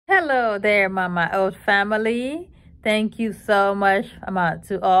Hello there, my old family. Thank you so much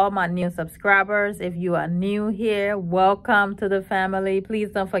to all my new subscribers. If you are new here, welcome to the family.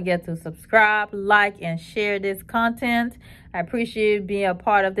 Please don't forget to subscribe, like, and share this content. I appreciate being a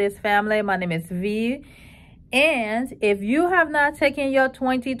part of this family. My name is V. And if you have not taken your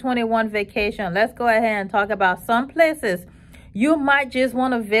 2021 vacation, let's go ahead and talk about some places you might just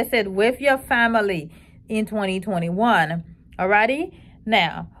want to visit with your family in 2021. Alrighty?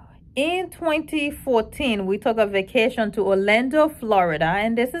 Now, in 2014, we took a vacation to Orlando, Florida,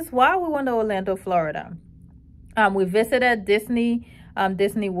 and this is why we went to Orlando, Florida. We visited Disney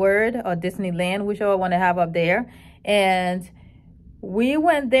World or Disneyland, whichever one they have up there, and we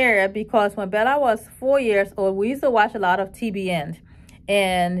went there because when Bella was 4 years old, we used to watch a lot of TBN,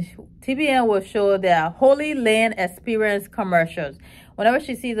 and TBN will show their Holy Land Experience commercials. Whenever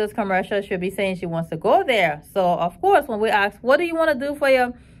she sees those commercials, she'll be saying she wants to go there. So, of course, when we asked, what do you want to do for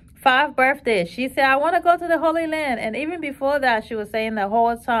your 5th birthday? She said, I want to go to the Holy Land. And even before that, she was saying the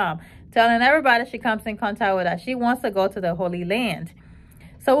whole time, telling everybody she comes in contact with us, she wants to go to the Holy Land.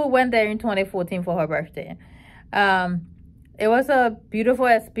 So we went there in 2014 for her birthday. It was a beautiful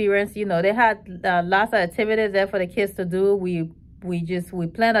experience. You know, they had lots of activities there for the kids to do. We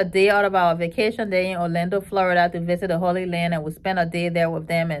planned a day out of our vacation day in Orlando, Florida to visit the Holy Land, and we spent a day there with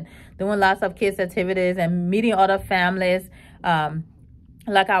them and doing lots of kids activities and meeting other families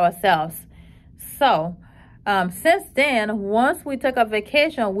like ourselves. So since then, once we took a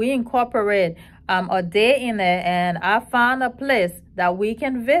vacation, we incorporate a day in there, and I found a place that we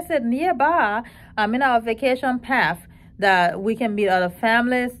can visit nearby in our vacation path, that we can meet other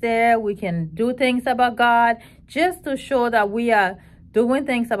families there. We can do things about God, just to show that we are doing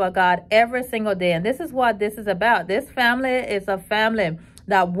things about God every single day. And this is what this is about. This family is a family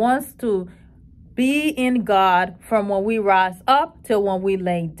that wants to be in God from when we rise up till when we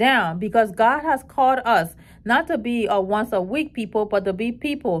lay down, because God has called us not to be a once a week people, but to be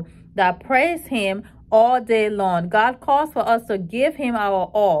people that praise Him all day long. God calls for us to give Him our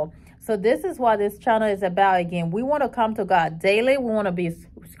all. So this is what this channel is about. Again, we want to come to God daily. We want to be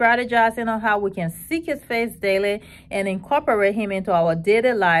strategizing on how we can seek His face daily and incorporate Him into our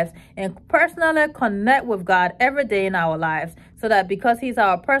daily lives and personally connect with God every day in our lives, so that because He's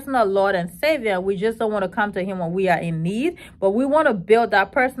our personal Lord and Savior, we just don't want to come to Him when we are in need, but we want to build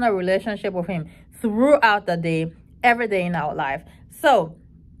that personal relationship with Him throughout the day, every day in our life. So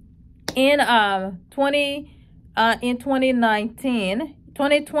in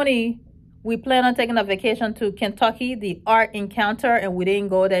 2020, we plan on taking a vacation to Kentucky, the Art Encounter, and we didn't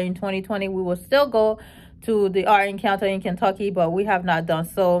go there in 2020. We will still go to the Art Encounter in Kentucky, but we have not done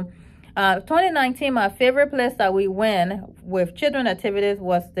so. 2019, my favorite place that we went with children activities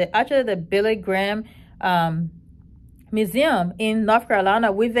was actually the Billy Graham Museum in North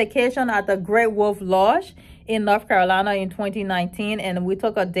Carolina. We vacationed at the Great Wolf Lodge in North Carolina in 2019, and we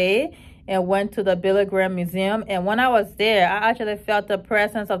took a day and went to the Billy Graham Museum. And when I was there, I actually felt the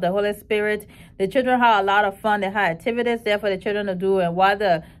presence of the Holy Spirit. The children had a lot of fun. They had activities there for the children to do, and while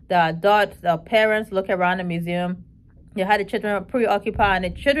the adults, the parents, look around the museum, they had the children preoccupied,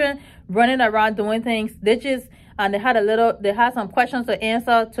 and the children running around doing things. They had some questions to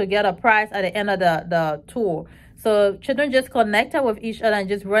answer to get a prize at the end of the tour. So children just connected with each other and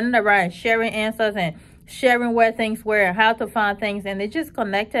just running around and sharing answers and sharing where things were and how to find things, and they just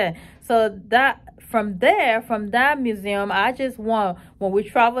connected. So that from that museum, I just want, when we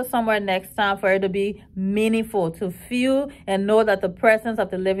travel somewhere next time, for it to be meaningful, to feel and know that the presence of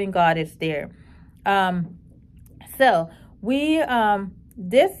the living God is there. So we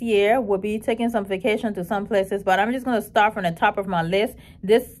this year will be taking some vacation to some places, but I'm just going to start from the top of my list.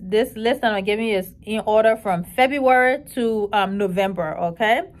 This list that I'm giving you is in order from February to November.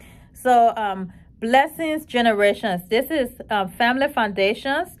 Okay, so Blessings Generations. This is Family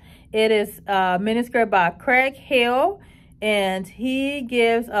Foundations. It is ministered by Craig Hill, and he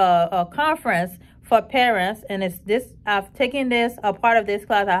gives a conference for parents. And it's this. I've taken this, a part of this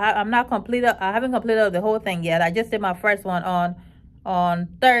class. I haven't completed the whole thing yet. I just did my first one on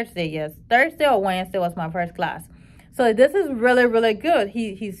Thursday. Yes, Thursday or Wednesday was my first class. So this is really, really good.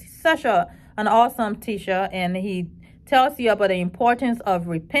 He's such an awesome teacher, and he tells you about the importance of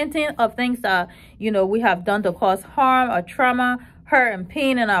repenting of things that, you know, we have done to cause harm or trauma, hurt and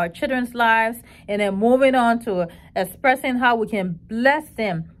pain in our children's lives, and then moving on to expressing how we can bless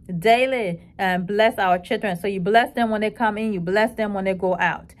them daily and bless our children. So you bless them when they come in, you bless them when they go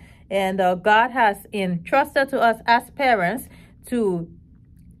out. And God has entrusted to us as parents to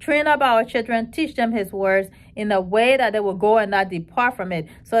train up our children, teach them His words in a way that they will go and not depart from it.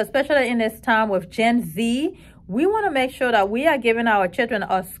 So especially in this time with Gen Z, we want to make sure that we are giving our children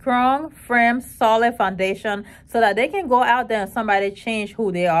a strong, firm, solid foundation so that they can go out there and somebody change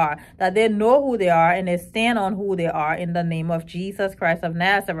who they are, that they know who they are and they stand on who they are in the name of Jesus Christ of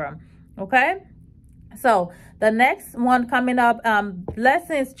Nazareth. Okay? So the next one coming up,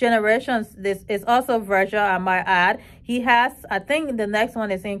 Blessings Generations, this is also virtual, I might add. He has, I think the next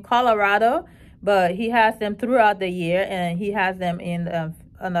one is in Colorado, but he has them throughout the year, and he has them in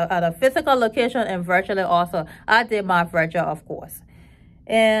at a physical location and virtually also. I did my virtual, of course.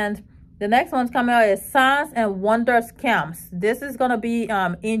 And the next one's coming out is Signs and Wonders Camps. This is going to be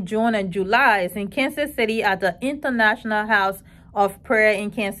in June and July. It's in Kansas City at the International House of Prayer in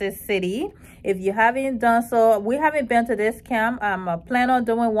Kansas City. If you haven't done so, we haven't been to this camp. I'm planning on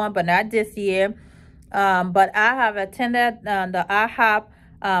doing one, but not this year. But I have attended the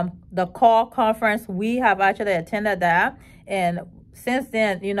IHOP, the call conference. We have actually attended that. And since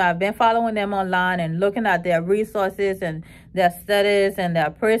then, you know, I've been following them online and looking at their resources and their studies and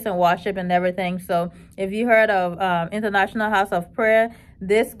their praise and worship and everything. So if you heard of International House of Prayer,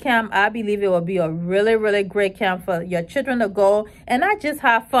 this camp, I believe it will be a really, really great camp for your children to go and not just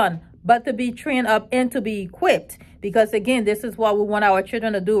have fun, but to be trained up and to be equipped. Because again, this is what we want our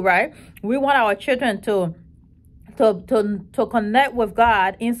children to do, right? We want our children to connect with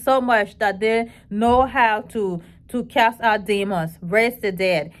God in so much that they know how to cast out demons, raise the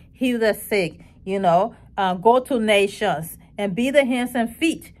dead, heal the sick, you know, go to nations and be the hands and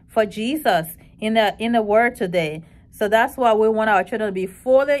feet for Jesus in the word today. So that's why we want our children to be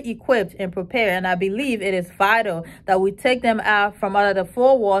fully equipped and prepared. And I believe it is vital that we take them out from out of the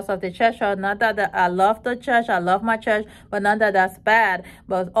four walls of the church. Not that I love the church, I love my church, but not that that's bad,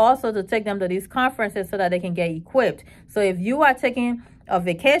 but also to take them to these conferences so that they can get equipped. So if you are taking a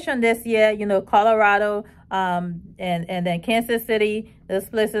vacation this year, you know, Colorado, and then Kansas City, those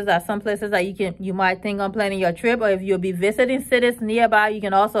places are some places that you might think on planning your trip. Or if you'll be visiting cities nearby, you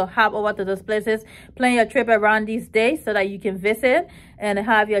can also hop over to those places, plan your trip around these days so that you can visit and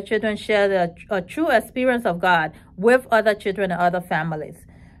have your children share a true experience of God with other children and other families.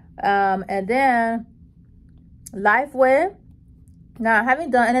 And then Lifeway. Now, I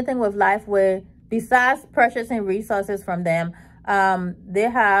haven't done anything with Lifeway besides purchasing resources from them. They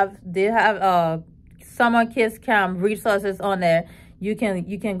have summer kids camp resources on there. You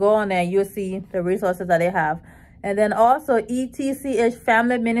can go on there, you'll see the resources that they have. And then also ETCH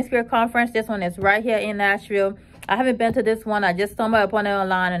Family Ministry Conference. This one is right here in Nashville. I haven't been to this one. I just stumbled upon it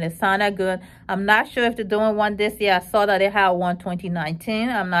online and it sounded good. I'm not sure if they're doing one this year. I saw that they have one 2019.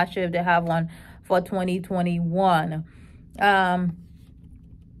 I'm not sure if they have one for 2021. And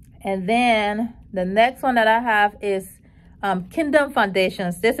then the next one that I have is Kingdom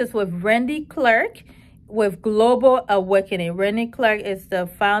Foundations. This is with Randy Clark with Global Awakening. Randy Clark is the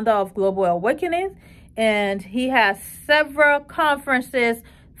founder of Global Awakening, and he has several conferences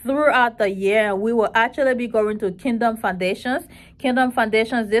throughout the year. And we will actually be going to Kingdom Foundations. Kingdom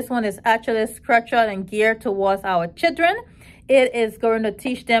Foundations, this one is actually structured and geared towards our children. It is going to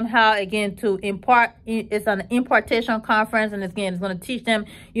teach them how, again, to impart. It's an impartation conference, and again, it's going to teach them,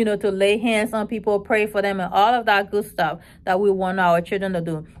 you know, to lay hands on people, pray for them, and all of that good stuff that we want our children to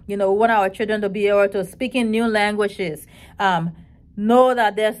do. You know, we want our children to be able to speak in new languages, know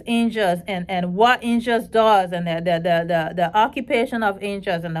that there's angels and what angels does, and the occupation of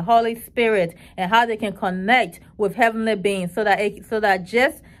angels and the Holy Spirit, and how they can connect with heavenly beings, so that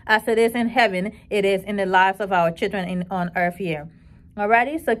just as it is in heaven, it is in the lives of our children on earth here.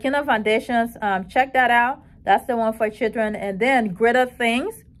 Alrighty, so Kingdom Foundations, check that out. That's the one for children. And then Greater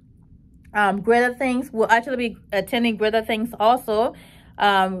Things. Greater Things will actually be attending Greater Things also.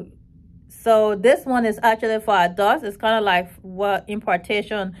 So this one is actually for adults. It's kind of like what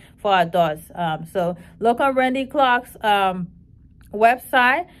impartation for adults. So look on Randy Clark's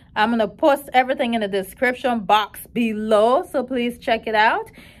website. I'm going to post everything in the description box below, so please check it out.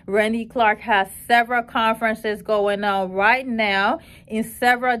 Randy Clark has several conferences going on right now in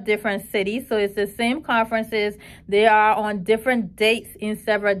several different cities. So it's the same conferences. They are on different dates in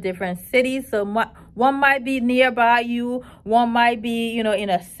several different cities. So one might be nearby you. One might be, you know, in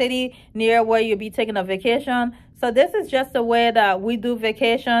a city near where you'll be taking a vacation. So this is just the way that we do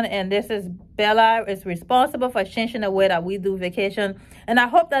vacation, and this is Bella is responsible for changing the way that we do vacation. And I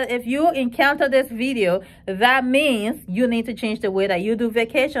hope that if you encounter this video, that means you need to change the way that you do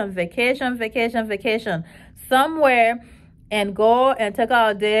vacation somewhere, and go and take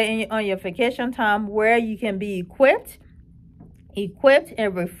out a day on your vacation time where you can be equipped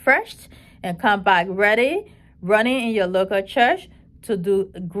and refreshed, and come back ready, running in your local church to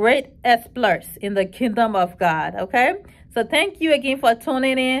do great exploits in the kingdom of God. Okay, so thank you again for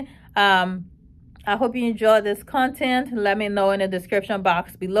tuning in. I I hope you enjoyed this content. Let me know in the description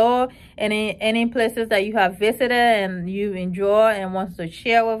box below any places that you have visited and you enjoy and wants to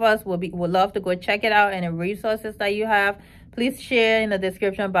share with us. Would love to go check it out. Any resources that you have, please share in the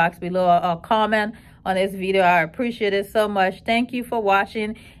description box below or comment on this video. I appreciate it so much. Thank you for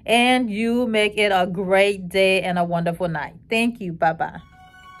watching, and you make it a great day and a wonderful night. Thank you. Bye bye.